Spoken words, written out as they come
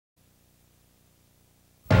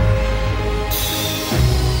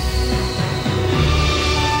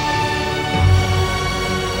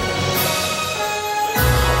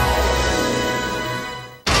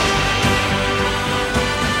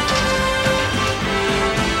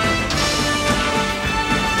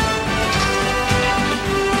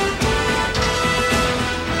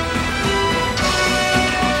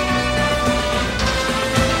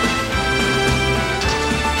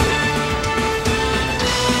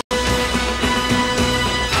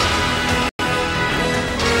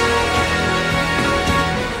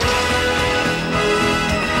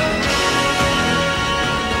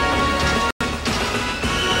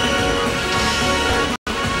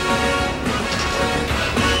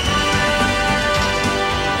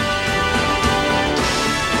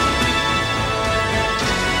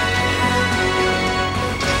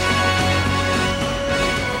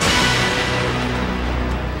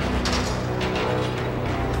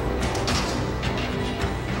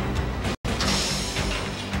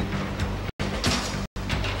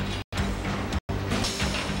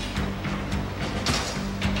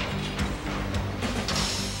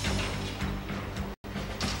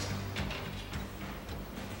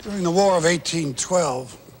During the War of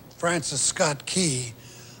 1812, Francis Scott Key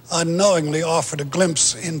unknowingly offered a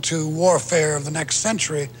glimpse into warfare of the next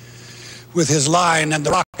century with his line "and the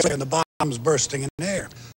rockets and the bombs bursting in air."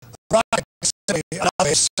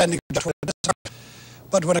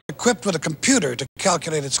 But when equipped with a computer to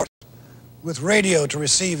calculate its course, with radio to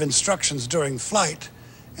receive instructions during flight,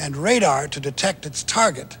 and radar to detect its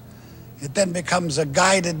target, it then becomes a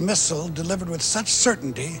guided missile delivered with such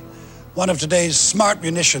certainty, one of today's smart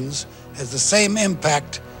munitions has the same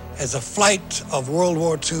impact as a flight of World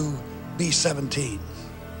War II B-17s.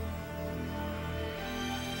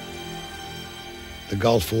 The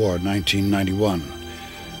Gulf War, 1991.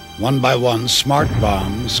 One by one, smart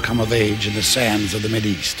bombs come of age in the sands of the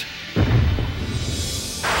Mideast. 4,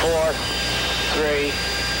 3,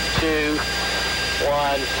 2,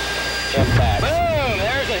 1, impact. Boom!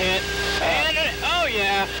 There's a hit. And, oh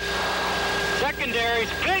yeah. Secondaries,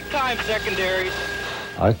 big time secondaries.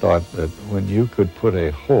 I thought that when you could put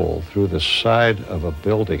a hole through the side of a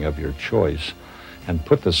building of your choice and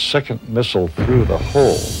put the second missile through the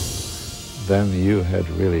hole, then you had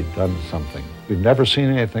really done something. We've never seen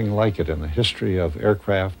anything like it in the history of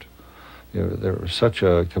aircraft. You know, there was such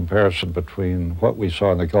a comparison between what we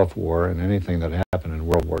saw in the Gulf War and anything that happened in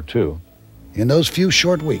World War II. In those few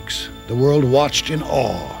short weeks, the world watched in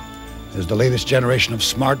awe as the latest generation of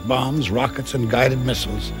smart bombs, rockets, and guided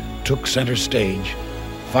missiles took center stage,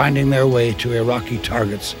 finding their way to Iraqi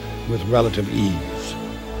targets with relative ease.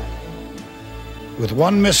 With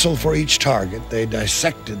one missile for each target, they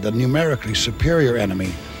dissected the numerically superior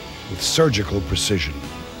enemy with surgical precision.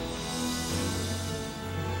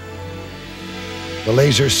 The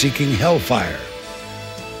laser-seeking Hellfire,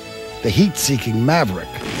 the heat-seeking Maverick,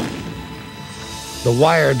 the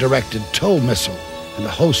wire-directed TOW missile, and a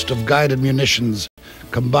host of guided munitions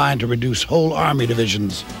combined to reduce whole army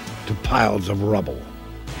divisions to piles of rubble.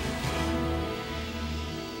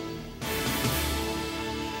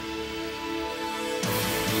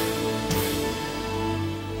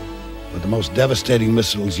 But the most devastating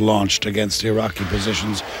missiles launched against Iraqi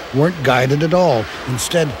positions weren't guided at all.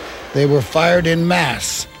 Instead, they were fired in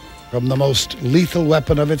mass from the most lethal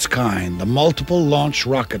weapon of its kind, the Multiple Launch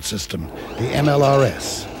Rocket System, the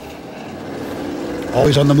MLRS.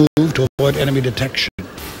 Always on the move to avoid enemy detection,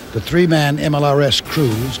 the three-man MLRS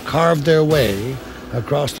crews carved their way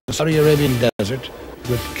across the Saudi Arabian desert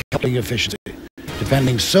with capturing efficiency,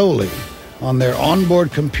 depending solely on their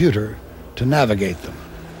onboard computer to navigate them.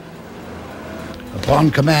 Upon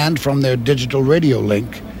command from their digital radio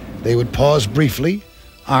link, they would pause briefly,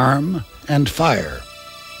 arm, and fire.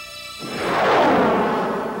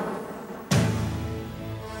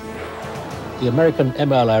 The American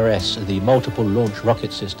MLRS, the Multiple Launch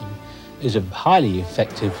Rocket System, is a highly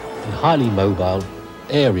effective and highly mobile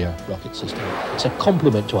area rocket system. It's a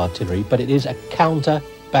complement to artillery, but it is a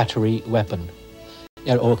counter-battery weapon,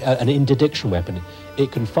 or an interdiction weapon.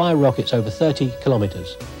 It can fire rockets over 30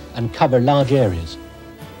 kilometers and cover large areas.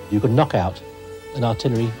 You can knock out an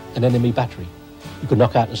enemy battery. You can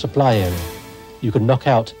knock out a supply area. You can knock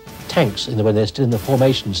out tanks when they're still in the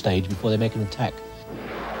formation stage before they make an attack.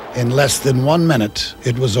 In less than 1 minute,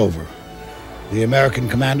 it was over. The American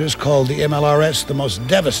commanders called the MLRS the most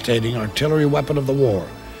devastating artillery weapon of the war.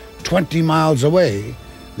 20 miles away,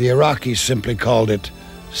 the Iraqis simply called it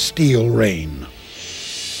Steel Rain.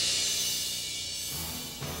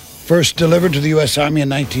 First delivered to the U.S. Army in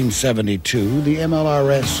 1972, the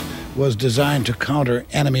MLRS was designed to counter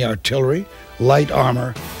enemy artillery, light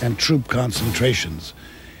armor, and troop concentrations.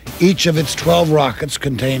 Each of its 12 rockets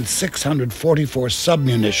contained 644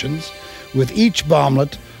 submunitions, with each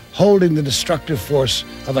bomblet holding the destructive force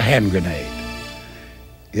of a hand grenade.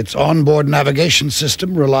 Its onboard navigation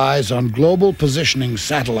system relies on global positioning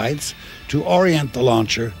satellites to orient the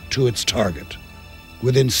launcher to its target.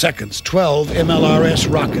 Within seconds, 12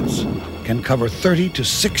 MLRS rockets can cover 30 to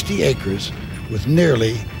 60 acres with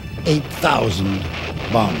nearly 8,000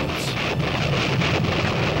 bomblets.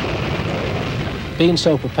 Being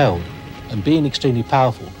self-propelled and being extremely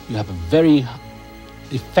powerful, you have a very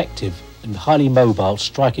effective and highly mobile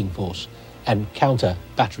striking force and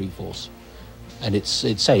counter-battery force. And it's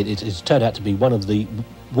turned out to be one of the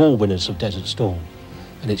war winners of Desert Storm,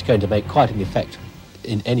 and it's going to make quite an effect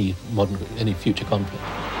in any future conflict.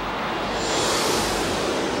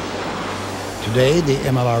 Today, the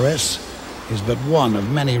MLRS is but one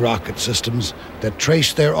of many rocket systems that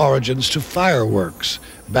trace their origins to fireworks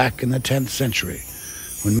back in the 10th century,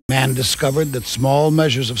 when man discovered that small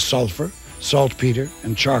measures of sulfur, saltpeter,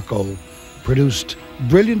 and charcoal produced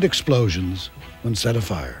brilliant explosions when set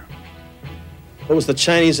afire. It was the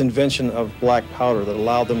Chinese invention of black powder that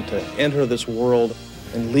allowed them to enter this world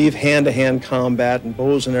and leave hand-to-hand combat and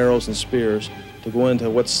bows and arrows and spears to go into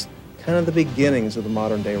what's kind of the beginnings of the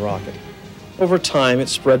modern-day rocket. Over time, it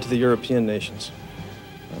spread to the European nations.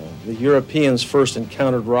 The Europeans first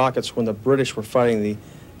encountered rockets when the British were fighting the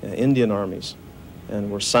Indian armies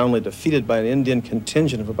and were soundly defeated by an Indian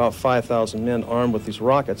contingent of about 5,000 men armed with these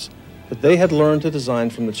rockets that they had learned to design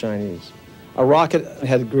from the Chinese. A rocket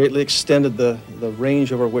had greatly extended the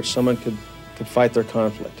range over which someone could fight their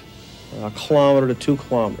conflict. 1 kilometer to 2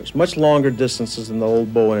 kilometers, much longer distances than the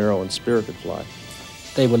old bow and arrow and spear could fly.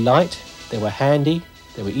 They were light, they were handy,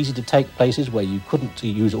 they were easy to take places where you couldn't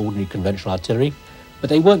use ordinary conventional artillery, but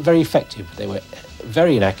they weren't very effective. They were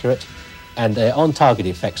very inaccurate, and their on-target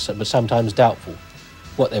effects were sometimes doubtful.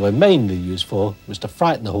 What they were mainly used for was to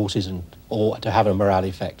frighten the horses or to have a morale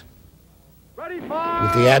effect.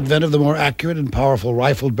 With the advent of the more accurate and powerful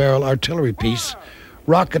rifled barrel artillery piece,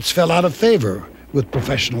 rockets fell out of favor with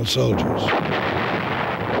professional soldiers.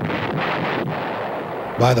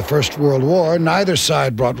 By the First World War, neither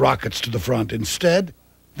side brought rockets to the front. Instead,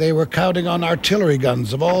 they were counting on artillery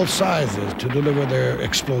guns of all sizes to deliver their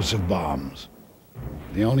explosive bombs.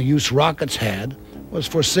 The only use rockets had was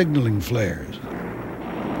for signaling flares.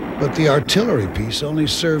 But the artillery piece only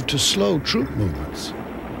served to slow troop movements.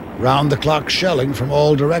 Round-the-clock shelling from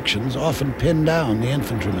all directions often pinned down the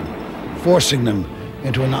infantrymen, forcing them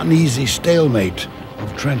into an uneasy stalemate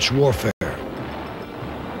of trench warfare.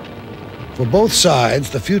 For both sides,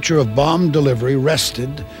 the future of bomb delivery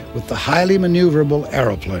rested with the highly maneuverable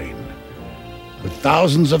aeroplane. With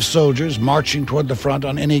thousands of soldiers marching toward the front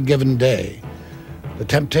on any given day, the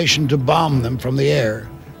temptation to bomb them from the air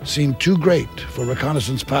seemed too great for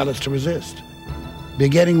reconnaissance pilots to resist.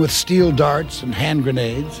 Beginning with steel darts and hand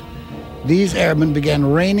grenades, these airmen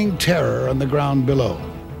began raining terror on the ground below.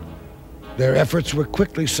 Their efforts were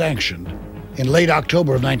quickly sanctioned. In late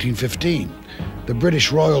October of 1915, the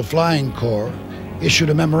British Royal Flying Corps issued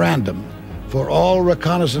a memorandum for all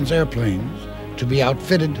reconnaissance airplanes to be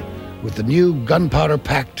outfitted with the new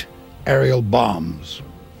gunpowder-packed aerial bombs.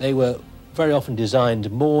 They were very often designed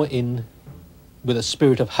more with a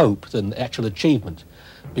spirit of hope than actual achievement,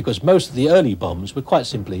 because most of the early bombs were quite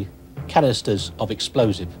simply canisters of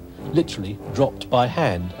explosive, literally dropped by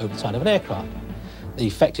hand over the side of an aircraft. The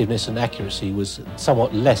effectiveness and accuracy was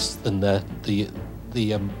somewhat less than the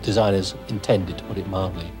designers intended, to put it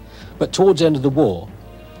mildly. But towards the end of the war,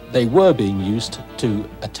 they were being used to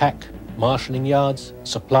attack marshalling yards,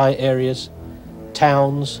 supply areas,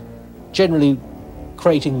 towns, generally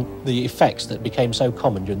creating the effects that became so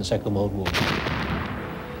common during the Second World War.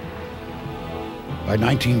 By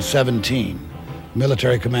 1917,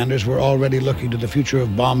 military commanders were already looking to the future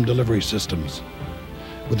of bomb delivery systems.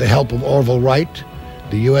 With the help of Orville Wright,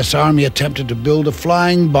 the U.S. Army attempted to build a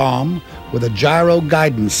flying bomb with a gyro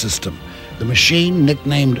guidance system. The machine,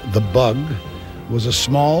 nicknamed the Bug, was a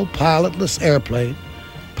small, pilotless airplane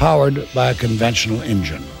powered by a conventional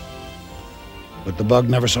engine. But the Bug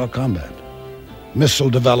never saw combat. Missile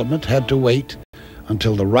development had to wait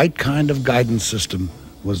until the right kind of guidance system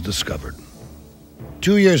was discovered.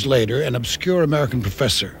 2 years later, an obscure American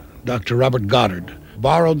professor, Dr. Robert Goddard,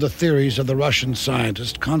 borrowed the theories of the Russian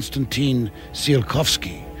scientist Konstantin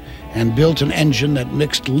Tsiolkovsky and built an engine that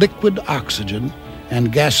mixed liquid oxygen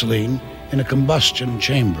and gasoline in a combustion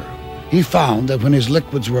chamber. He found that when his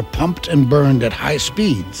liquids were pumped and burned at high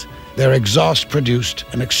speeds, their exhaust produced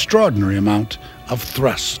an extraordinary amount of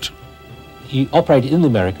thrust. He operated in the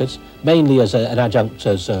Americas, mainly as an adjunct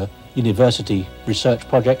as university research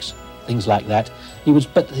projects, things like that.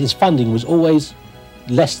 But his funding was always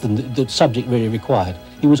less than the subject really required.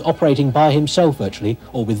 He was operating by himself virtually,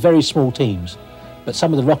 or with very small teams. But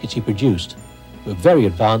some of the rockets he produced were very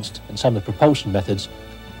advanced, and some of the propulsion methods,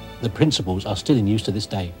 the principles, are still in use to this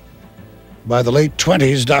day. By the late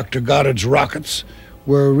 20s, Dr. Goddard's rockets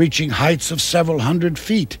were reaching heights of several hundred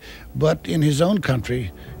feet, but in his own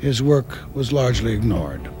country, his work was largely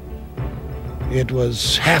ignored. It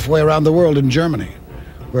was halfway around the world in Germany,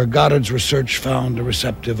 where Goddard's research found a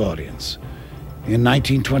receptive audience. In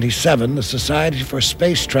 1927, the Society for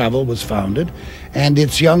Space Travel was founded, and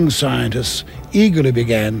its young scientists eagerly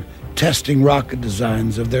began testing rocket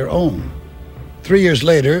designs of their own. 3 years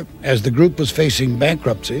later, as the group was facing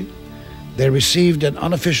bankruptcy, they received an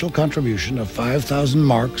unofficial contribution of 5,000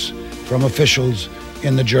 marks from officials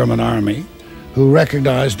in the German army, who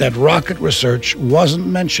recognized that rocket research wasn't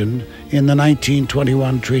mentioned in the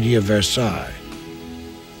 1921 Treaty of Versailles.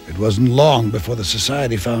 It wasn't long before the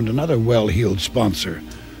Society found another well-heeled sponsor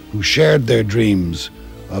who shared their dreams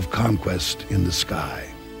of conquest in the sky.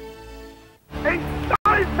 By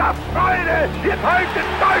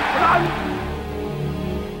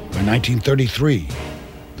 1933,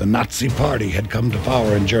 the Nazi Party had come to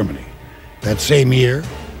power in Germany. That same year,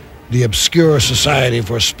 the obscure Society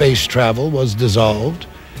for Space Travel was dissolved,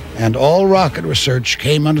 and all rocket research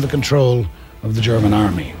came under the control of the German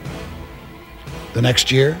army. The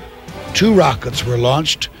next year, 2 rockets were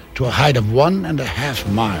launched to a height of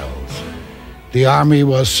 1.5 miles. The army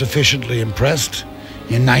was sufficiently impressed.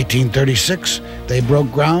 In 1936, they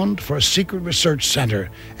broke ground for a secret research center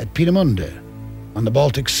at 𝘽𝙧𝙪𝙩𝙧𝙘𝙚 on the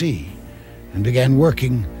Baltic Sea and began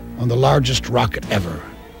working on the largest rocket ever,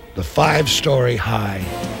 the 5-story high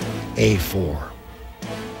A4.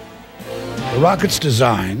 The rocket's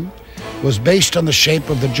design was based on the shape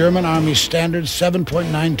of the German Army's standard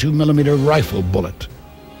 7.92 millimeter rifle bullet.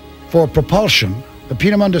 For propulsion, the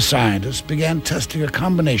𝘽𝙧𝙪𝙩𝙧 scientists began testing a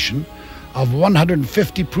combination of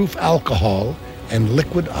 150 proof alcohol and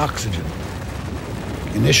liquid oxygen.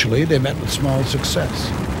 Initially, they met with small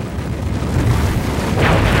success.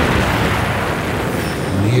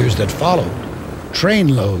 In the years that followed,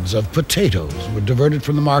 trainloads of potatoes were diverted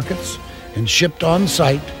from the markets and shipped on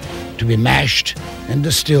site to be mashed and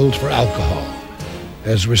distilled for alcohol,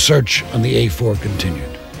 as research on the A4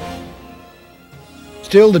 continued.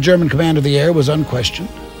 Still, the German command of the air was unquestioned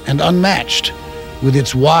and unmatched with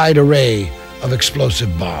its wide array of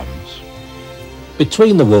explosive bombs.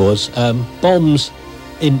 Between the wars, bombs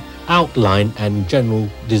in outline and general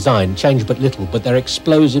design changed but little, but their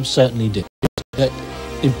explosives certainly did.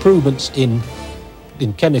 Improvements in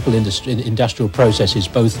chemical industry, industrial processes,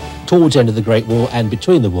 both towards the end of the Great War and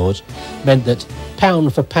between the wars, meant that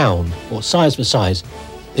pound for pound, or size for size,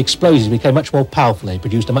 explosives became much more powerful. They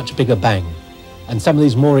produced a much bigger bang. And some of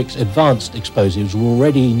these more advanced explosives were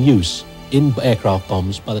already in use in aircraft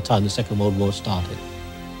bombs by the time the Second World War started.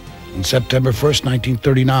 On September 1st,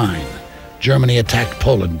 1939, Germany attacked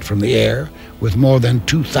Poland from the air with more than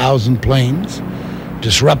 2,000 planes,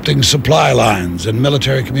 disrupting supply lines and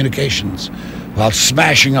military communications while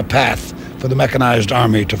smashing a path for the mechanized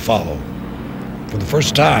army to follow. For the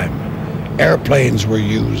first time, airplanes were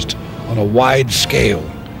used on a wide scale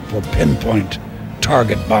for pinpoint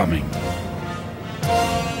target bombing.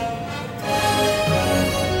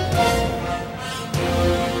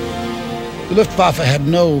 The Luftwaffe had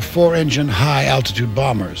no 4-engine high-altitude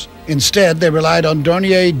bombers. Instead, they relied on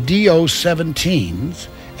Dornier Do-17s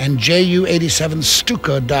and Ju-87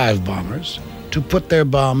 Stuka dive bombers to put their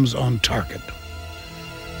bombs on target.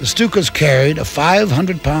 The Stukas carried a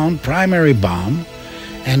 500-pound primary bomb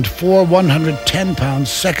and 4 110-pound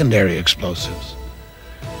secondary explosives.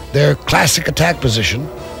 Their classic attack position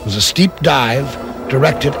was a steep dive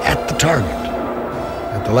directed at the target.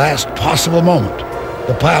 At the last possible moment,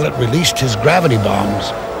 the pilot released his gravity bombs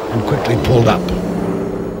and quickly pulled up.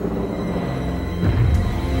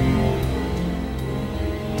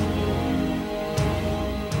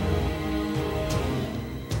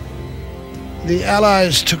 The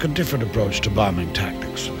Allies took a different approach to bombing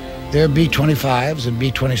tactics. Their B-25s and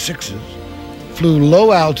B-26s flew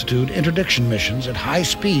low-altitude interdiction missions at high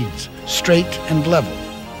speeds, straight and level.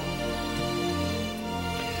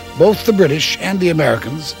 Both the British and the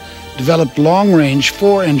Americans developed long-range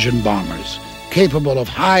 4-engine bombers capable of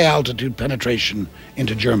high-altitude penetration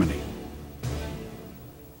into Germany.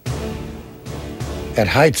 At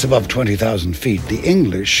heights above 20,000 feet, the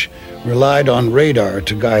English relied on radar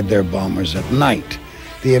to guide their bombers at night.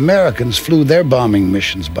 The Americans flew their bombing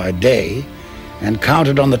missions by day and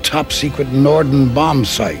counted on the top-secret Norden bomb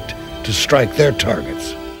site to strike their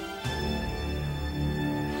targets.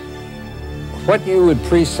 What you would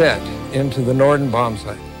preset into the Norden bomb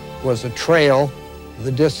site was a trail,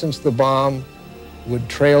 the distance the bomb would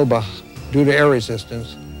trail due to air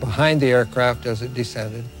resistance behind the aircraft as it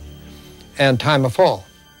descended, and time of fall.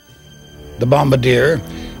 The bombardier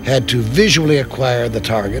had to visually acquire the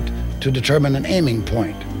target to determine an aiming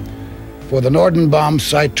point. For the Norden bomb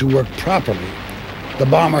site to work properly, the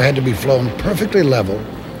bomber had to be flown perfectly level,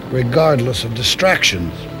 regardless of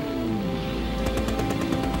distractions.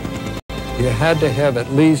 You had to have at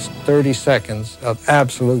least 30 seconds of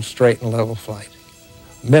absolute straight and level flight.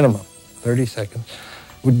 Minimum 30 seconds.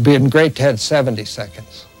 Would be great to have 70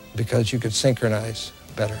 seconds because you could synchronize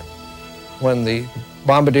better. When the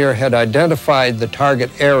bombardier had identified the target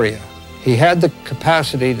area, he had the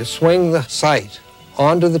capacity to swing the sight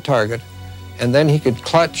onto the target, and then he could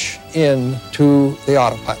clutch into the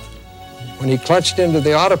autopilot. When he clutched into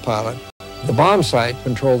the autopilot, the bomb sight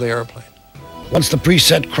controlled the airplane. Once the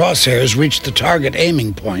preset crosshairs reached the target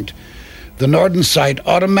aiming point, the Norden sight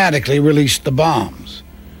automatically released the bombs.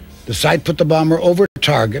 The sight put the bomber over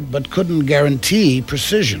target but couldn't guarantee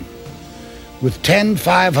precision. With 10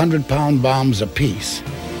 500-pound bombs apiece,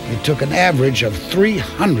 it took an average of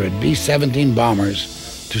 300 B-17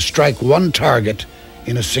 bombers to strike one target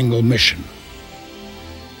in a single mission.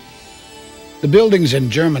 The buildings in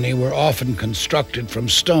Germany were often constructed from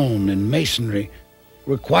stone and masonry,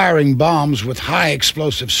 requiring bombs with high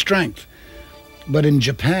explosive strength. But in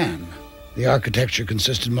Japan, the architecture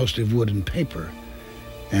consisted mostly of wood and paper,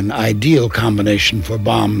 an ideal combination for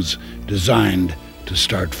bombs designed to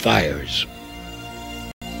start fires.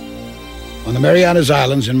 On the Marianas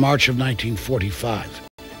Islands in March of 1945,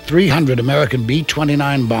 300 American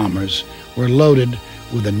B-29 bombers were loaded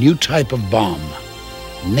with a new type of bomb,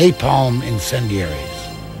 napalm incendiaries.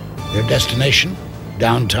 Their destination,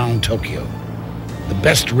 downtown Tokyo. The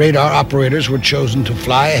best radar operators were chosen to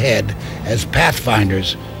fly ahead as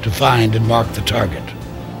pathfinders to find and mark the target.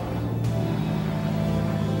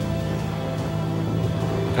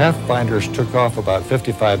 Pathfinders took off about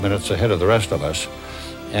 55 minutes ahead of the rest of us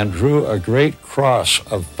and drew a great cross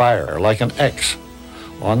of fire, like an X,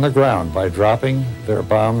 on the ground by dropping their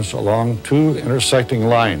bombs along two intersecting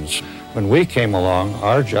lines. When we came along,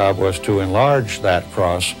 our job was to enlarge that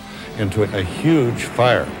cross into a huge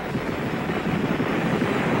fire.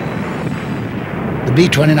 The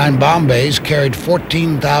B-29 bomb bays carried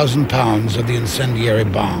 14,000 pounds of the incendiary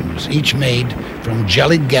bombs, each made from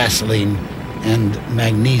jellied gasoline and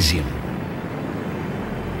magnesium.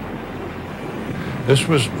 This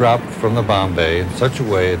was dropped from the bomb bay in such a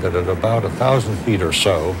way that at about 1,000 feet or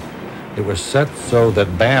so, it was set so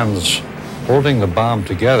that bands holding the bomb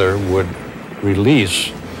together would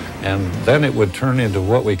release, and then it would turn into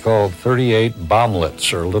what we called 38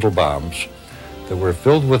 bomblets, or little bombs, that were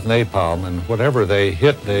filled with napalm, and whatever they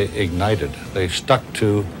hit, they ignited. They stuck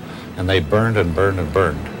to, and they burned and burned and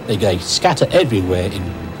burned. They scatter everywhere,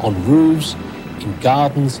 on roofs, in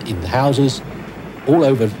gardens, in houses, all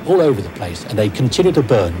over the place, and they continue to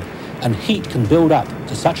burn, and heat can build up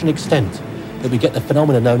to such an extent that we get the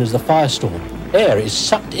phenomenon known as the firestorm. Air is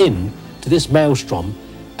sucked in to this maelstrom,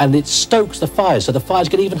 and it stokes the fires, so the fires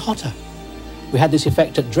get even hotter. We had this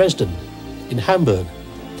effect at Dresden, in Hamburg.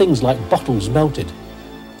 Things like bottles melted,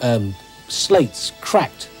 slates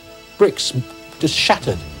cracked, bricks just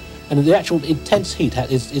shattered, and the actual intense heat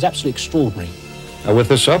is absolutely extraordinary. Now, with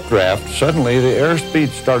this updraft, suddenly the airspeed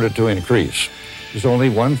started to increase. There's only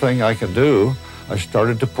one thing I could do. I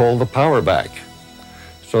started to pull the power back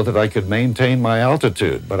so that I could maintain my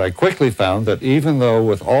altitude. But I quickly found that even though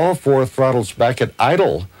with all four throttles back at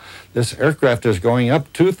idle, this aircraft is going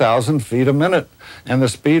up 2,000 feet a minute, and the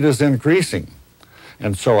speed is increasing.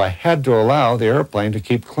 And so I had to allow the airplane to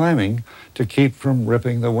keep climbing to keep from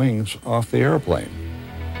ripping the wings off the airplane.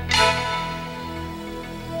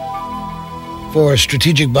 For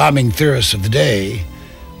strategic bombing theorists of the day,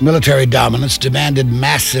 military dominance demanded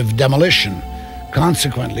massive demolition.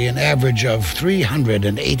 Consequently, an average of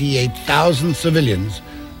 388,000 civilians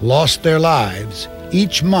lost their lives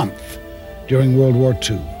each month during World War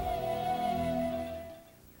II.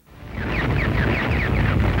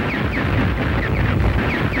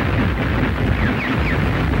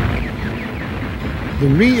 The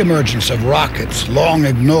re-emergence of rockets, long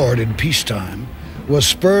ignored in peacetime, was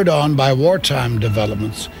spurred on by wartime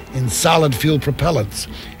developments in solid fuel propellants,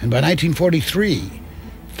 and by 1943,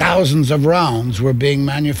 thousands of rounds were being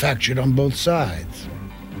manufactured on both sides.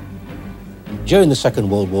 During the Second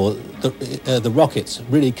World War, the rockets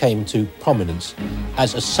really came to prominence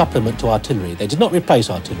as a supplement to artillery. They did not replace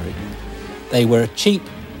artillery. They were a cheap,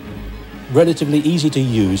 relatively easy to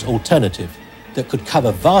use alternative that could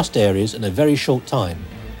cover vast areas in a very short time.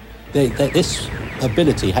 This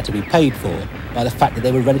ability had to be paid for by the fact that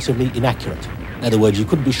they were relatively inaccurate. In other words, you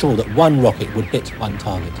couldn't be sure that one rocket would hit one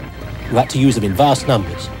target. You had to use them in vast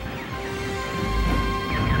numbers.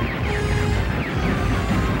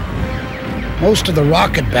 Most of the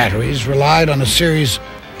rocket batteries relied on a series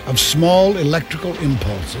of small electrical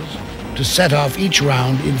impulses to set off each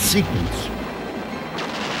round in sequence.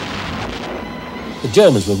 The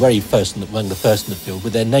Germans were among the first in the field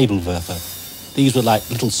with their Nebelwerfer. These were like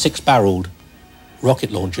little six-barreled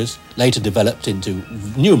rocket launchers, later developed into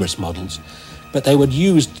numerous models, but they were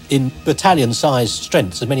used in battalion-sized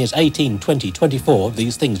strengths, as many as 18, 20, 24 of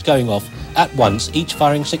these things going off at once, each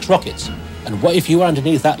firing 6 rockets. And what if you were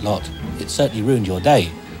underneath that lot? It certainly ruined your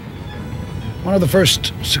day. One of the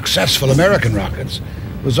first successful American rockets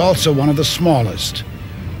was also one of the smallest.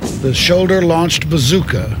 The shoulder-launched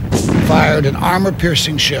bazooka fired an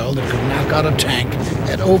armor-piercing shell that could knock out a tank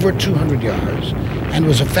at over 200 yards and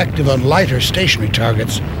was effective on lighter stationary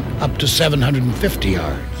targets up to 750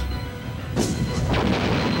 yards.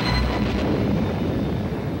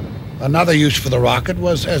 Another use for the rocket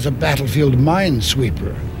was as a battlefield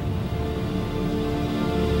minesweeper.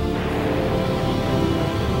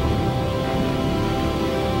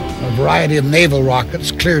 variety of naval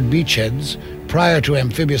rockets cleared beachheads prior to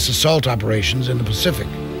amphibious assault operations in the Pacific.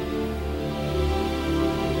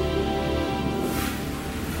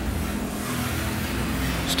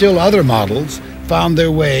 Still other models found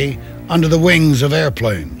their way under the wings of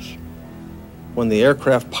airplanes. When the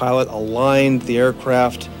aircraft pilot aligned the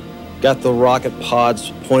aircraft, got the rocket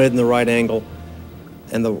pods pointed in the right angle,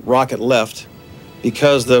 and the rocket left,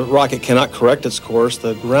 because the rocket cannot correct its course,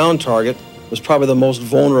 the ground target was probably the most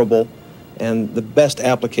vulnerable and the best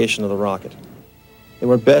application of the rocket. They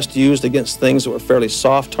were best used against things that were fairly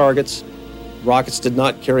soft targets. Rockets did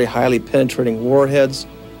not carry highly penetrating warheads,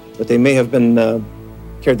 but they may have been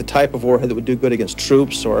carried the type of warhead that would do good against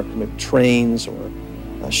troops or trains or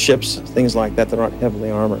ships, things like that that aren't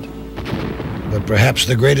heavily armored. But perhaps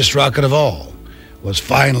the greatest rocket of all was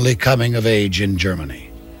finally coming of age in Germany.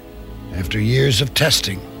 After years of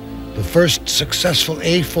testing, the first successful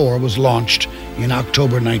A4 was launched in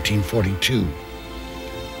October 1942.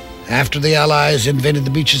 After the Allies invaded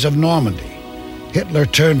the beaches of Normandy, Hitler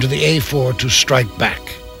turned to the A4 to strike back.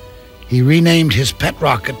 He renamed his pet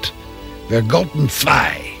rocket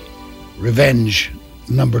𝘽𝙧𝙪𝙩𝙬, Revenge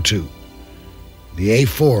No. 2. The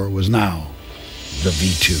A4 was now the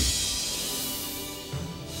V2.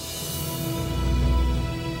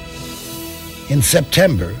 In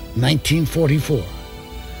September 1944,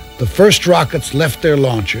 the first rockets left their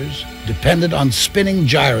launchers, depended on spinning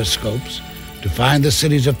gyroscopes to find the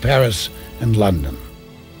cities of Paris and London.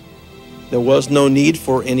 There was no need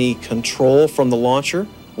for any control from the launcher.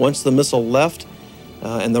 Once the missile left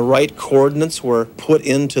and the right coordinates were put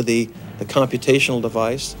into the computational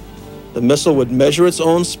device, the missile would measure its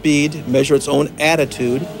own speed, measure its own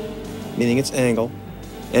attitude, meaning its angle,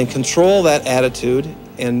 and control that attitude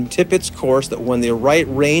and tip its course that when the right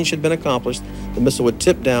range had been accomplished, the missile would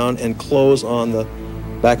tip down and close on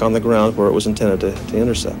back on the ground where it was intended to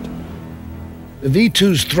intercept. The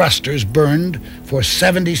V-2's thrusters burned for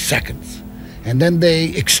 70 seconds, and then they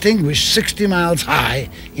extinguished 60 miles high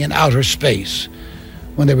in outer space.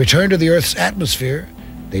 When they returned to the Earth's atmosphere,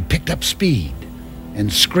 they picked up speed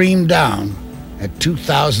and screamed down at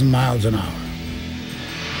 2,000 miles an hour.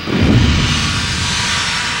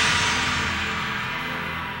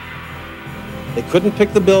 They couldn't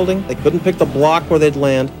pick the building, they couldn't pick the block where they'd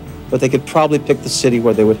land, but they could probably pick the city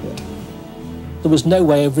where they would hit. There was no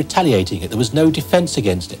way of retaliating it. There was no defense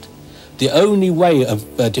against it. The only way of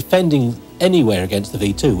defending anywhere against the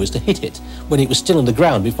V2 was to hit it when it was still on the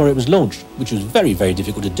ground before it was launched, which was very, very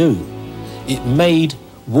difficult to do. It made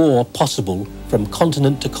war possible from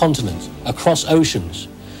continent to continent, across oceans.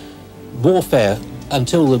 Warfare,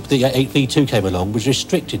 until the V2 came along, was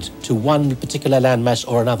restricted to one particular landmass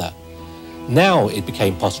or another. Now it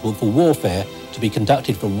became possible for warfare to be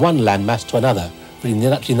conducted from one landmass to another, from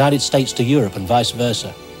the United States to Europe and vice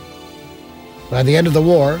versa. By the end of the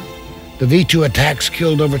war, the V2 attacks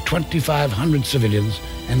killed over 2,500 civilians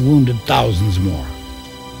and wounded thousands more.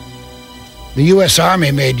 The U.S.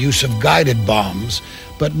 Army made use of guided bombs,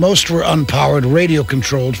 but most were unpowered,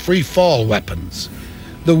 radio-controlled, free-fall weapons.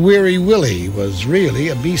 The Weary Willie was really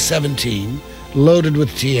a B-17 loaded with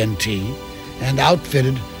TNT and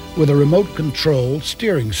outfitted with a remote-control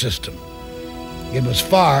steering system. It was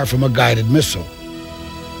far from a guided missile.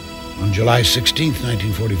 On July 16,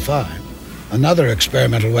 1945, another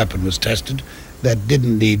experimental weapon was tested that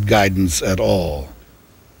didn't need guidance at all.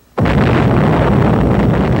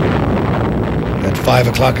 At 5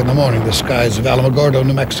 o'clock in the morning, the skies of Alamogordo,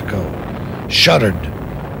 New Mexico, shuddered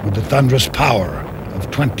with the thunderous power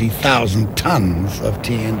of 20,000 tons of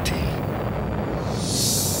TNT.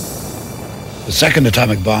 The second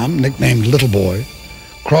atomic bomb, nicknamed Little Boy,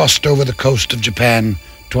 crossed over the coast of Japan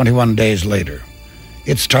 21 days later.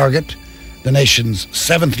 Its target, the nation's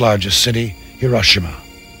 7th largest city, Hiroshima.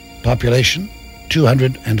 Population,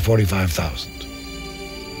 245,000.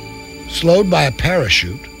 Slowed by a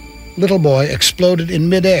parachute, Little Boy exploded in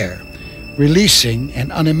midair, releasing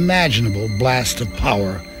an unimaginable blast of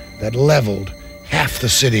power that leveled half the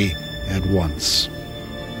city at once.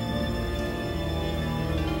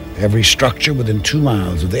 Every structure within 2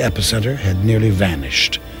 miles of the epicenter had nearly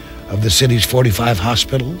vanished. Of the city's 45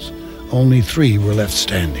 hospitals, only 3 were left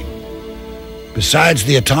standing. Besides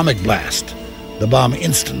the atomic blast, the bomb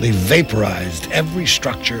instantly vaporized every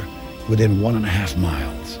structure within 1.5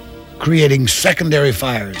 miles, creating secondary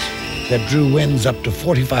fires that drew winds up to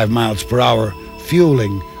 45 miles per hour,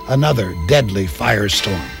 fueling another deadly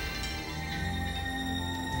firestorm.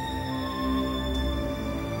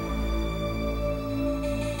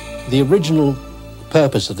 The original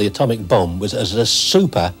purpose of the atomic bomb was as a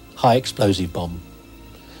super high explosive bomb.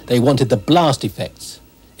 They wanted the blast effects.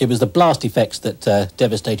 It was the blast effects that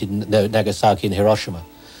devastated Nagasaki and Hiroshima.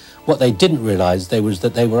 What they didn't realise was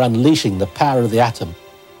that they were unleashing the power of the atom.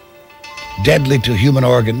 Deadly to human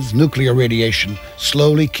organs, nuclear radiation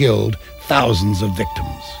slowly killed thousands of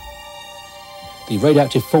victims. The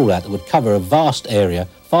radioactive fallout that would cover a vast area,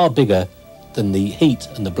 far bigger than the heat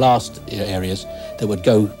and the blast areas, that would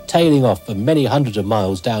go tailing off for many hundreds of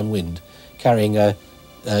miles downwind, carrying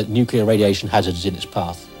nuclear radiation hazards in its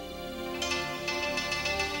path.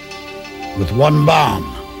 With one bomb,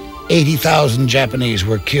 80,000 Japanese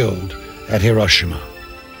were killed at Hiroshima.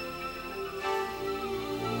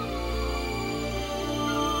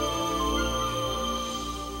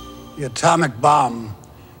 The atomic bomb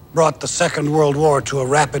brought the Second World War to a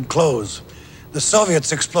rapid close. The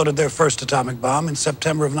Soviets exploded their first atomic bomb in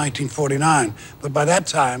September of 1949, but by that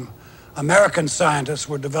time, American scientists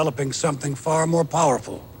were developing something far more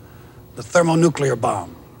powerful, the thermonuclear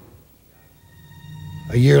bomb.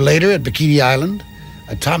 A year later at Bikini Island,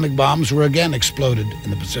 atomic bombs were again exploded in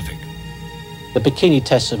the Pacific. The Bikini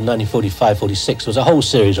tests of 1945-46 was a whole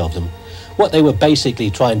series of them. What they were basically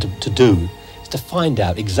trying to do is to find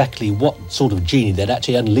out exactly what sort of genie they'd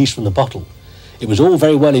actually unleashed from the bottle. It was all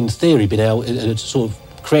very well in theory being able sort of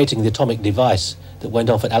creating the atomic device that went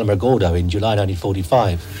off at Alamogordo in July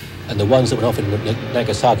 1945, and the ones that went off in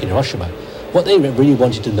Nagasaki and Hiroshima. What they really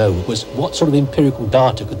wanted to know was what sort of empirical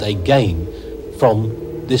data could they gain from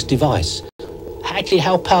this device. Actually,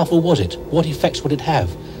 how powerful was it? What effects would it have?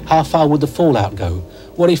 How far would the fallout go?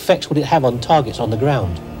 What effects would it have on targets on the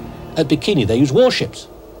ground? At Bikini, they used warships.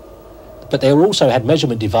 But they also had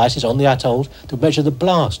measurement devices on the atolls to measure the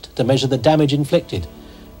blast, to measure the damage inflicted,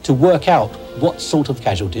 to work out what sort of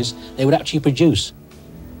casualties they would actually produce.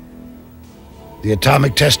 The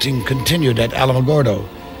atomic testing continued at Alamogordo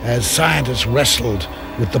as scientists wrestled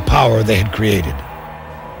with the power they had created.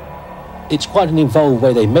 It's quite an involved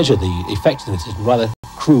way they measure the effectiveness. It's a rather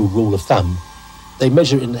crude rule of thumb. They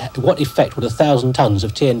measure in what effect would 1,000 tons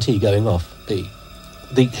of TNT going off be.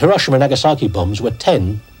 The Hiroshima and Nagasaki bombs were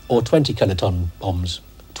 10 or 20 kiloton bombs,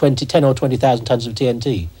 10 or 20,000 tons of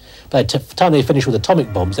TNT. By the time they finished with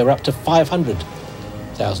atomic bombs, they were up to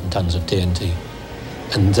 500,000 tons of TNT.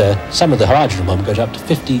 And some of the hydrogen bomb goes up to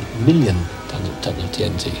 50 million tons of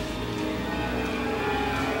TNT.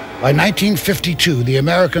 By 1952, the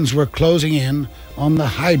Americans were closing in on the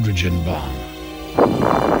hydrogen bomb.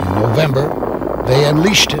 In November, they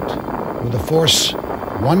unleashed it with a force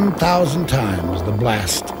 1,000 times the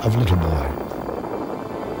blast of Little Boy.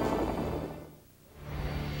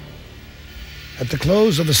 At the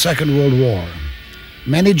close of the Second World War,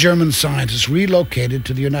 many German scientists relocated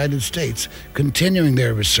to the United States, continuing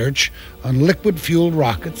their research on liquid-fueled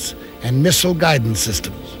rockets and missile guidance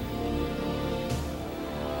systems.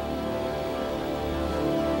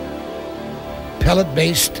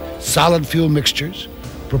 Pellet-based solid fuel mixtures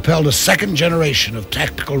propelled a second generation of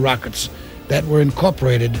tactical rockets that were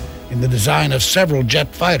incorporated in the design of several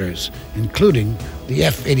jet fighters, including the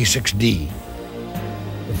F-86D.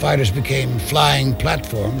 The fighters became flying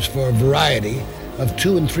platforms for a variety of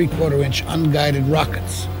 2 3/4-inch unguided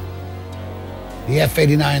rockets. The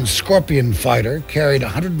F-89 Scorpion fighter carried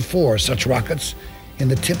 104 such rockets in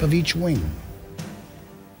the tip of each wing.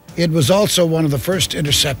 It was also one of the first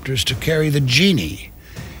interceptors to carry the Genie,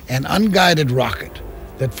 an unguided rocket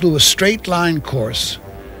that flew a straight-line course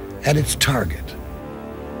at its target.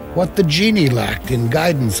 What the Genie lacked in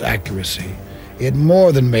guidance accuracy, it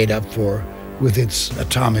more than made up for with its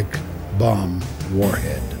atomic bomb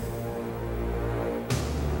warhead.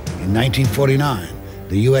 In 1949,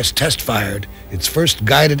 the U.S. test-fired its first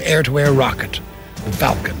guided air-to-air rocket, the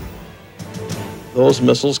Falcon. Those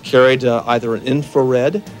missiles carried either an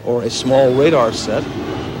infrared or a small radar set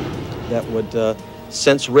that would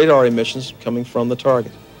sense radar emissions coming from the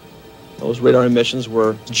target. Those radar emissions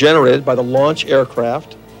were generated by the launch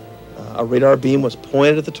aircraft. A radar beam was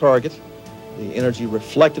pointed at the target. The energy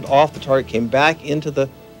reflected off the target, came back into the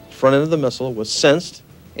front end of the missile, was sensed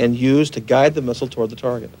and used to guide the missile toward the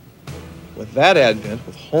target. With that advent,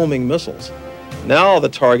 with homing missiles, now the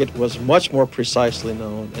target was much more precisely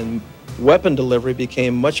known and weapon delivery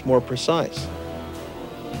became much more precise.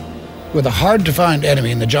 With a hard-to-find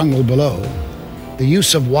enemy in the jungle below, the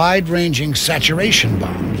use of wide-ranging saturation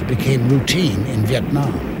bombs became routine in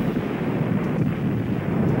Vietnam.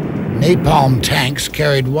 Napalm tanks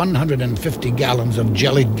carried 150 gallons of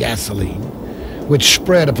jellied gasoline, which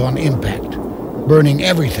spread upon impact, burning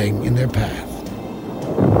everything in their path.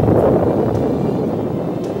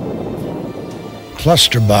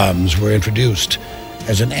 Cluster bombs were introduced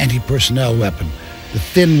as an anti-personnel weapon. The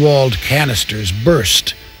thin-walled canisters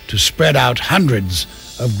burst to spread out hundreds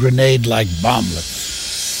of grenade-like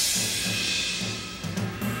bomblets.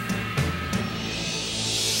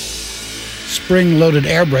 Spring-loaded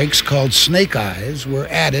air brakes called snake eyes were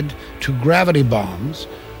added to gravity bombs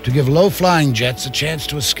to give low-flying jets a chance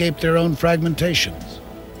to escape their own fragmentations.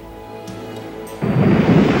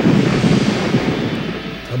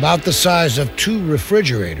 About the size of 2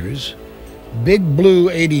 refrigerators, Big Blue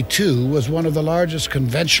 82 was one of the largest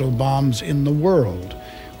conventional bombs in the world.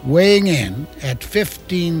 Weighing in at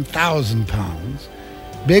 15,000 pounds,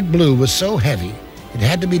 Big Blue was so heavy it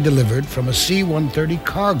had to be delivered from a C-130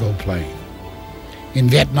 cargo plane. In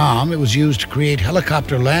Vietnam, it was used to create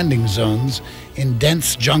helicopter landing zones in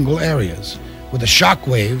dense jungle areas with a shock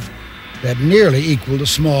wave that nearly equaled a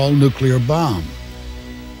small nuclear bomb.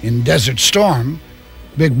 In Desert Storm,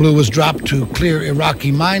 Big Blue was dropped to clear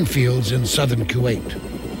Iraqi minefields in southern Kuwait.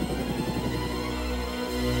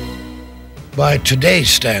 By today's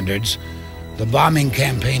standards, the bombing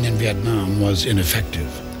campaign in Vietnam was ineffective.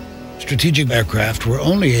 Strategic aircraft were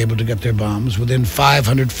only able to get their bombs within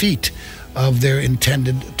 500 feet of their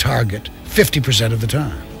intended target 50% of the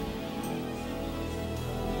time.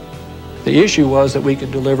 The issue was that we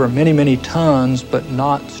could deliver many, many tons but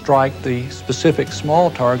not strike the specific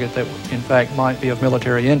small target that in fact might be of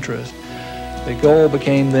military interest. The goal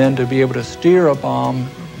became then to be able to steer a bomb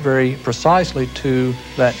very precisely to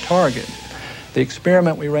that target. The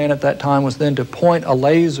experiment we ran at that time was then to point a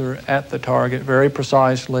laser at the target very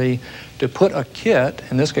precisely, to put a kit,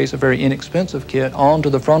 in this case a very inexpensive kit, onto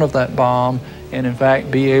the front of that bomb and in fact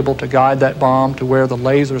be able to guide that bomb to where the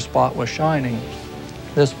laser spot was shining.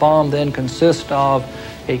 This bomb then consists of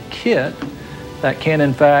a kit that can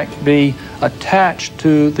in fact be attached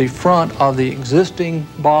to the front of the existing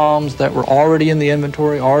bombs that were already in the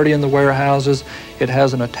inventory, already in the warehouses. It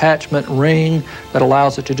has an attachment ring that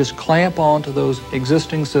allows it to just clamp onto those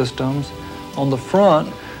existing systems. On the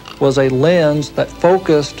front was a lens that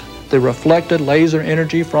focused the reflected laser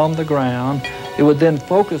energy from the ground. It would then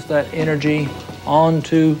focus that energy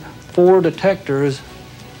onto 4 detectors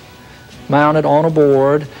mounted on a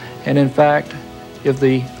board, and in fact, if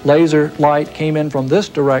the laser light came in from this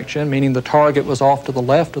direction, meaning the target was off to the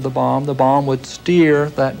left of the bomb would steer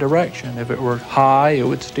that direction. If it were high, it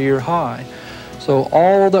would steer high. So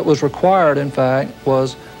all that was required, in fact,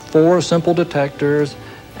 was 4 simple detectors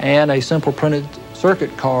and a simple printed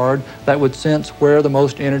circuit card that would sense where the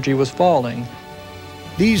most energy was falling.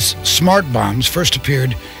 These smart bombs first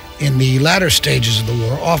appeared in the latter stages of the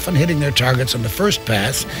war, often hitting their targets on the first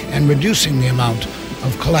pass and reducing the amount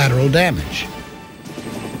of collateral damage.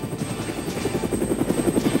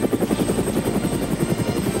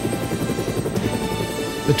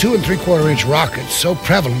 The 2 3/4-inch rockets, so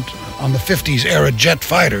prevalent on the 50s-era jet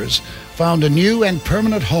fighters, found a new and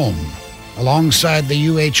permanent home alongside the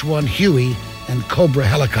UH-1 Huey and Cobra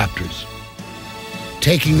helicopters.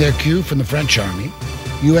 Taking their cue from the French Army,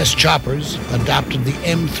 U.S. choppers adopted the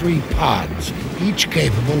M3 pods, each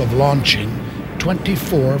capable of launching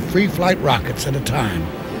 24 free-flight rockets at a time.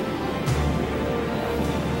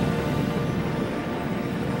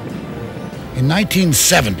 In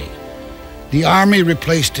 1970, the Army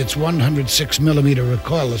replaced its 106mm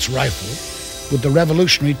recoilless rifle with the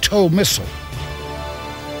revolutionary TOW missile.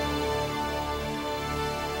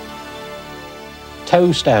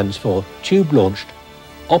 TOW stands for Tube-Launched,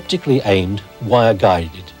 Optically Aimed,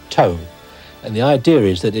 Wire-Guided, TOW. And the idea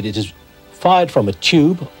is that it is fired from a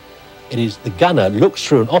tube. The gunner looks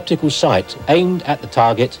through an optical sight aimed at the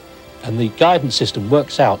target, and the guidance system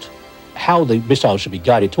works out how the missile should be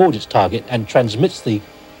guided towards its target and transmits the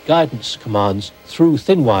guidance commands through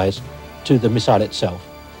thin wires to the missile itself.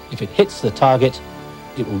 If it hits the target,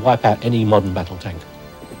 it will wipe out any modern battle tank.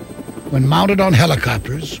 When mounted on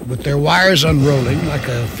helicopters, with their wires unrolling like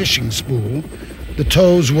a fishing spool, the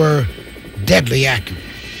TOWs were deadly accurate.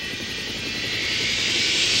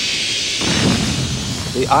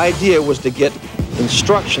 The idea was to get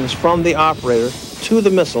instructions from the operator to the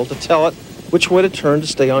missile to tell it which way to turn to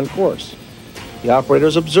stay on course. The operator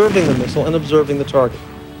is observing the missile and observing the target.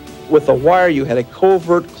 With a wire, you had a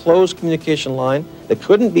covert, closed communication line that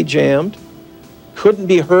couldn't be jammed, couldn't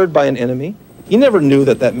be heard by an enemy. He never knew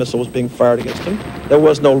that that missile was being fired against him. There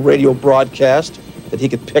was no radio broadcast that he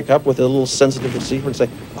could pick up with a little sensitive receiver and say,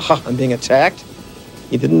 "Aha, I'm being attacked."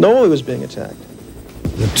 He didn't know he was being attacked.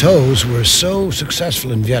 The TOWs were so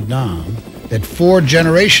successful in Vietnam that 4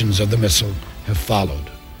 generations of the missile have followed.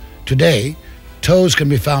 Today, TOWs can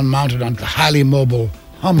be found mounted on the highly mobile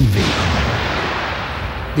Humvee.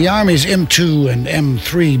 The Army's M2 and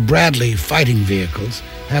M3 Bradley fighting vehicles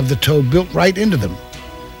have the TOW built right into them.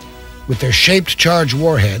 With their shaped charge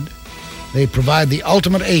warhead, they provide the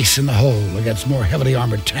ultimate ace in the hole against more heavily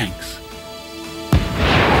armored tanks.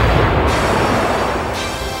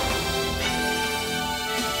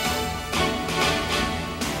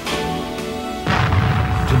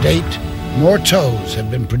 date, more tows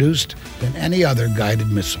have been produced than any other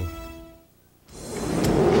guided missile.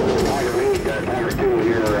 Tiger lead, Tiger 2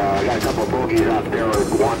 here. I got a couple of bogeys out there.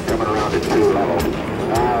 One coming around at 2 level.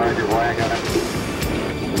 Roger, boy, I got it.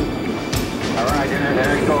 All right,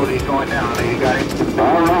 there he goes. He's going down. You got him.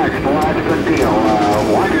 All right, boy, that's a good deal.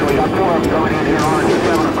 Roger, we got 4 of them coming in here on at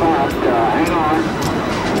 7 o'clock. Hang on.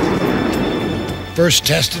 First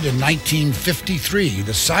tested in 1953,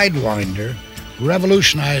 the Sidewinder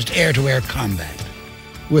revolutionized air-to-air combat.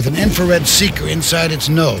 With an infrared seeker inside its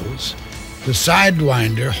nose, the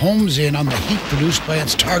Sidewinder homes in on the heat produced by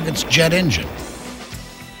its target's jet engine.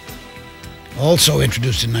 Also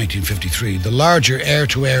introduced in 1953, the larger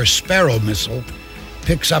air-to-air Sparrow missile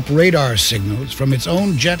picks up radar signals from its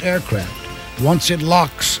own jet aircraft once it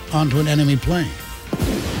locks onto an enemy plane.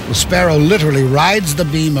 The Sparrow literally rides the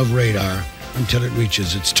beam of radar until it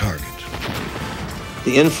reaches its target.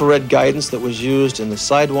 The infrared guidance that was used in the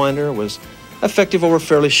Sidewinder was effective over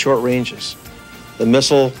fairly short ranges. The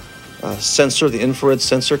missile sensor, the infrared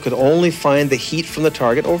sensor, could only find the heat from the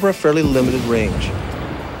target over a fairly limited range,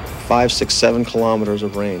 5, 6, 7 kilometers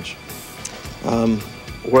of range.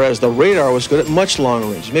 Whereas the radar was good at much longer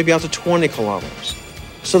ranges, maybe out to 20 kilometers.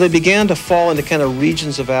 So they began to fall into kind of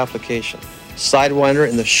regions of application. Sidewinder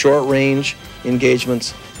in the short range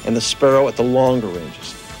engagements and the Sparrow at the longer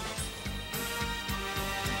ranges.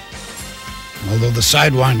 Although the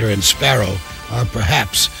Sidewinder and Sparrow are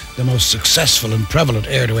perhaps the most successful and prevalent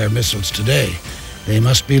air-to-air missiles today, they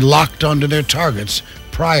must be locked onto their targets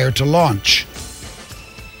prior to launch.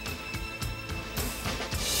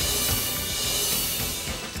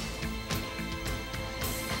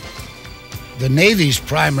 The Navy's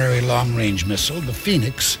primary long-range missile, the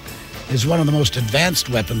Phoenix, is one of the most advanced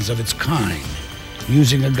weapons of its kind,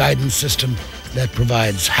 using a guidance system that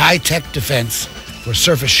provides high-tech defense for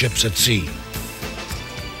surface ships at sea.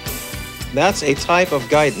 That's a type of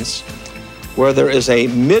guidance where there is a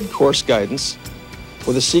mid-course guidance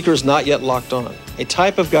where the seeker is not yet locked on. A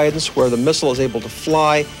type of guidance where the missile is able to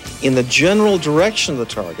fly in the general direction of the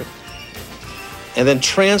target and then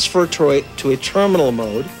transfer to a terminal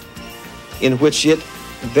mode in which it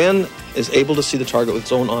then is able to see the target with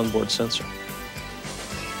its own onboard sensor.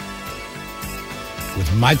 With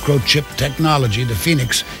microchip technology, the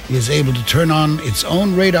Phoenix is able to turn on its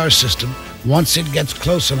own radar system once it gets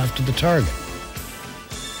close enough to the target.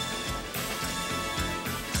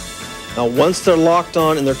 Now, once they're locked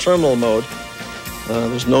on in their terminal mode,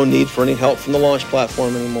 there's no need for any help from the launch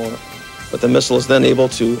platform anymore. But the missile is then able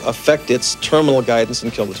to affect its terminal guidance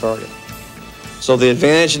and kill the target. So the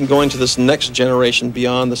advantage in going to this next generation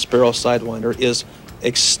beyond the Sparrow Sidewinder is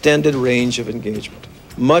extended range of engagement,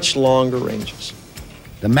 much longer ranges.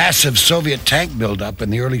 The massive Soviet tank buildup in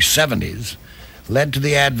the early 70s led to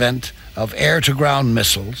the advent of air-to-ground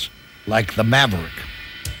missiles like the Maverick.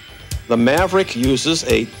 The Maverick uses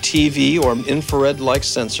a TV or infrared-like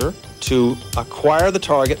sensor to acquire the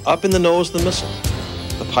target up in the nose of the missile.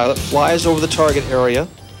 The pilot flies over the target area,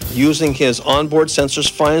 using his onboard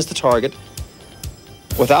sensors, finds the target.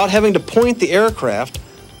 Without having to point the aircraft,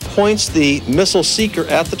 points the missile seeker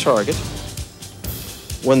at the target.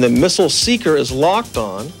 When the missile seeker is locked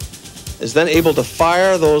on, is then able to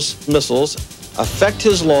fire those missiles, affect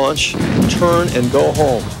his launch, turn and go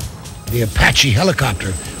home. The Apache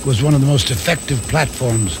helicopter was one of the most effective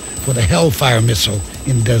platforms for the Hellfire missile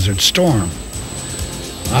in Desert Storm.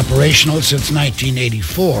 Operational since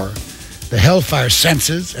 1984, the Hellfire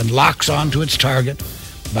senses and locks onto its target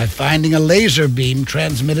by finding a laser beam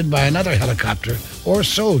transmitted by another helicopter or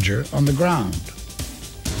soldier on the ground.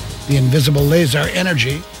 The invisible laser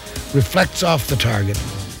energy reflects off the target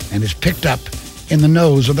and is picked up in the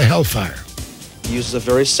nose of the Hellfire. It uses a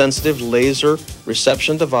very sensitive laser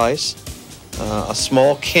reception device, a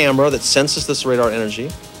small camera that senses this radar energy,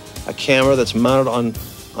 a camera that's mounted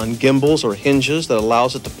on gimbals or hinges that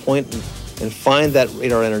allows it to point and find that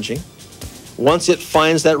radar energy. Once it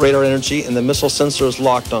finds that radar energy and the missile sensor is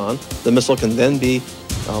locked on, the missile can then be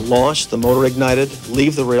launched, the motor ignited,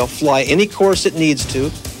 leave the rail, fly any course it needs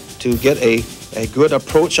to get a good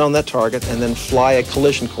approach on that target, and then fly a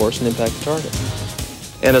collision course and impact the target.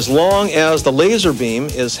 And as long as the laser beam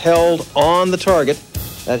is held on the target,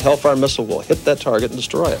 that Hellfire missile will hit that target and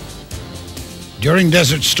destroy it. During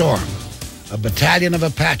Desert Storm, a battalion of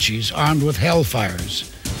Apaches armed with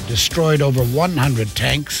Hellfires destroyed over 100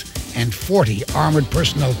 tanks and 40 armored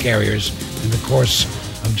personnel carriers in the course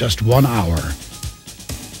of just 1 hour.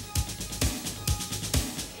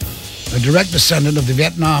 A direct descendant of the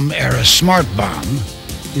Vietnam-era smart bomb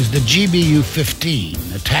is the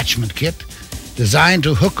GBU-15 attachment kit designed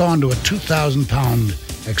to hook onto a 2,000-pound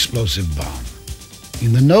explosive bomb.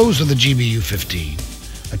 In the nose of the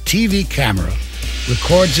GBU-15, a TV camera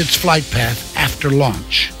records its flight path after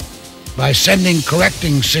launch. By sending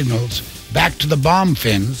correcting signals back to the bomb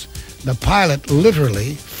fins, the pilot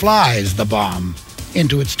literally flies the bomb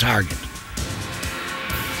into its target.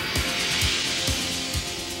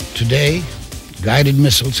 Today, guided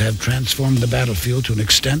missiles have transformed the battlefield to an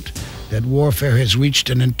extent that warfare has reached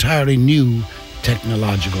an entirely new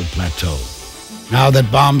technological plateau. Now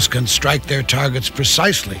that bombs can strike their targets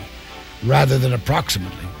precisely rather than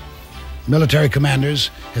approximately, military commanders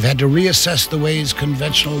have had to reassess the ways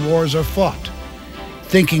conventional wars are fought,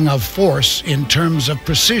 thinking of force in terms of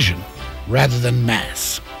precision rather than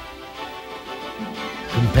mass.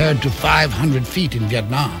 Compared to 500 feet in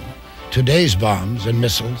Vietnam, today's bombs and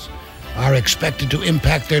missiles are expected to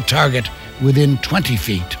impact their target within 20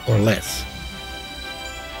 feet or less.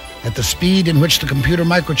 At the speed in which the computer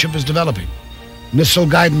microchip is developing, missile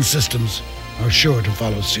guidance systems are sure to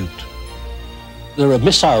follow suit. There are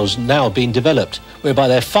missiles now being developed whereby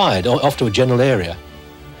they're fired off to a general area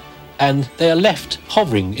and they are left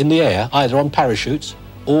hovering in the air either on parachutes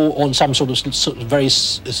or on some sort of very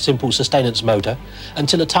simple sustenance motor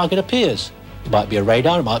until a target appears. It might be a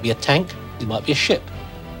radar, it might be a tank, it might be a ship.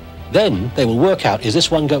 Then they will work out, is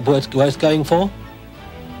this one worth going for?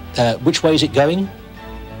 Which way is it going?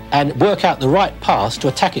 And work out the right path to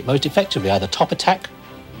attack it most effectively, either top attack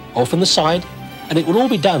or from the side, and it will all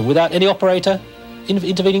be done without any operator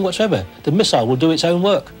intervening whatsoever. The missile will do its own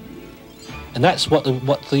work. And that's what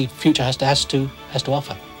the future has to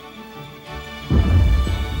offer.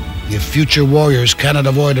 If future warriors cannot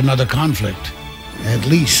avoid another conflict, at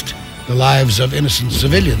least the lives of innocent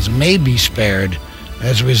civilians may be spared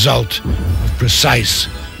as a result of precise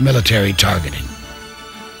military targeting.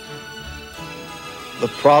 The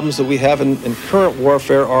problems that we have in current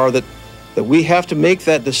warfare are that we have to make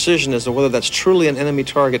that decision as to whether that's truly an enemy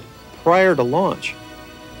target prior to launch.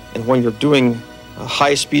 And when you're doing a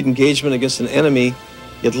high-speed engagement against an enemy,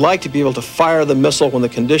 you'd like to be able to fire the missile when the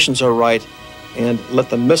conditions are right and let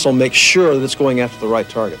the missile make sure that it's going after the right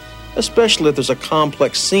target, especially if there's a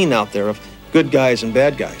complex scene out there of good guys and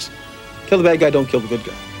bad guys. Kill the bad guy, don't kill the good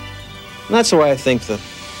guy. And that's the way I think the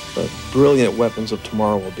brilliant weapons of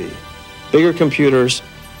tomorrow will be. Bigger computers,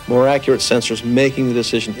 more accurate sensors, making the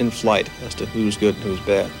decision in flight as to who's good and who's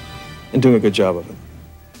bad, and doing a good job of it.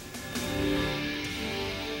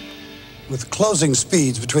 With closing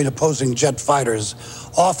speeds between opposing jet fighters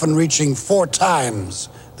often reaching 4 times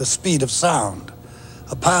the speed of sound,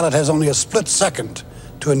 a pilot has only a split second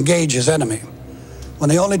to engage his enemy. When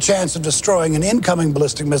the only chance of destroying an incoming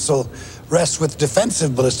ballistic missile rests with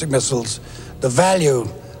defensive ballistic missiles, the value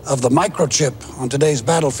of the microchip on today's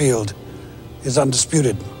battlefield is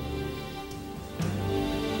undisputed.